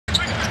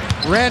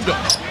Randall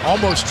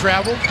almost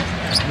traveled.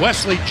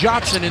 Wesley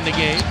Johnson in the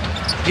game.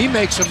 He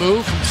makes a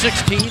move from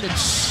 16.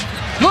 It's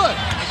good.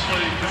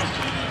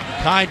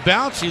 Kind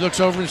bounce. He looks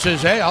over and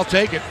says, hey, I'll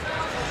take it.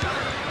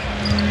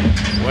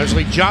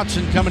 Wesley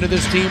Johnson coming to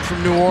this team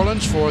from New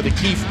Orleans for the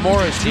Markieff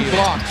Morris. 2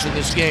 blocks in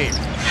this game.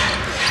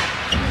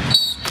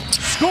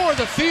 Score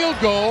the field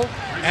goal,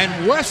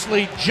 and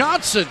Wesley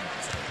Johnson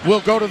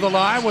will go to the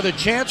line with a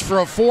chance for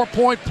a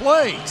 4-point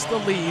play. It's the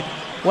lead.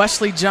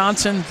 Wesley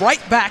Johnson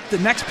right back the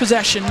next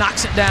possession,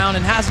 knocks it down,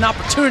 and has an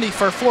opportunity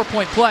for a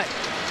 4-point play.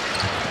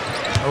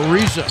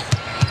 Ariza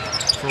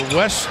for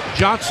Wes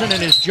Johnson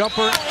and his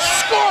jumper.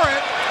 Score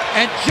it!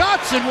 And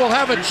Johnson will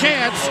have a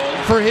chance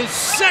for his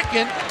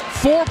second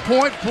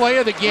 4-point play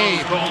of the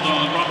game.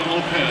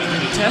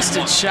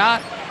 Contested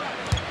shot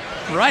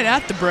right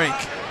at the break.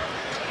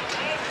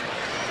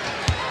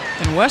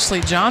 And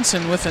Wesley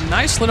Johnson with a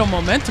nice little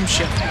momentum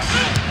shift.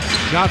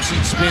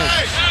 Johnson spins,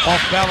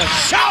 off balance,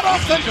 shot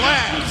off the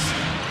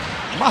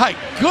glass. My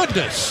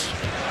goodness.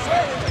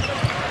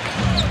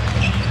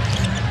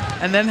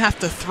 And then have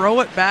to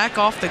throw it back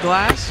off the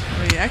glass.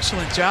 Really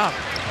excellent job.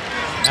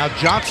 Now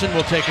Johnson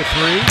will take a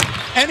 3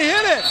 and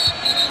hit it.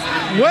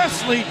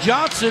 Wesley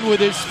Johnson with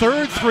his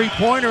 3rd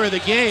 3-pointer of the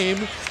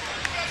game.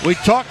 We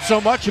talked so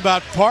much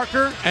about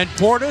Parker and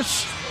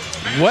Portis.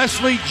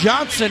 Wesley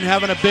Johnson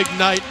having a big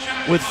night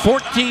with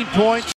 14 points.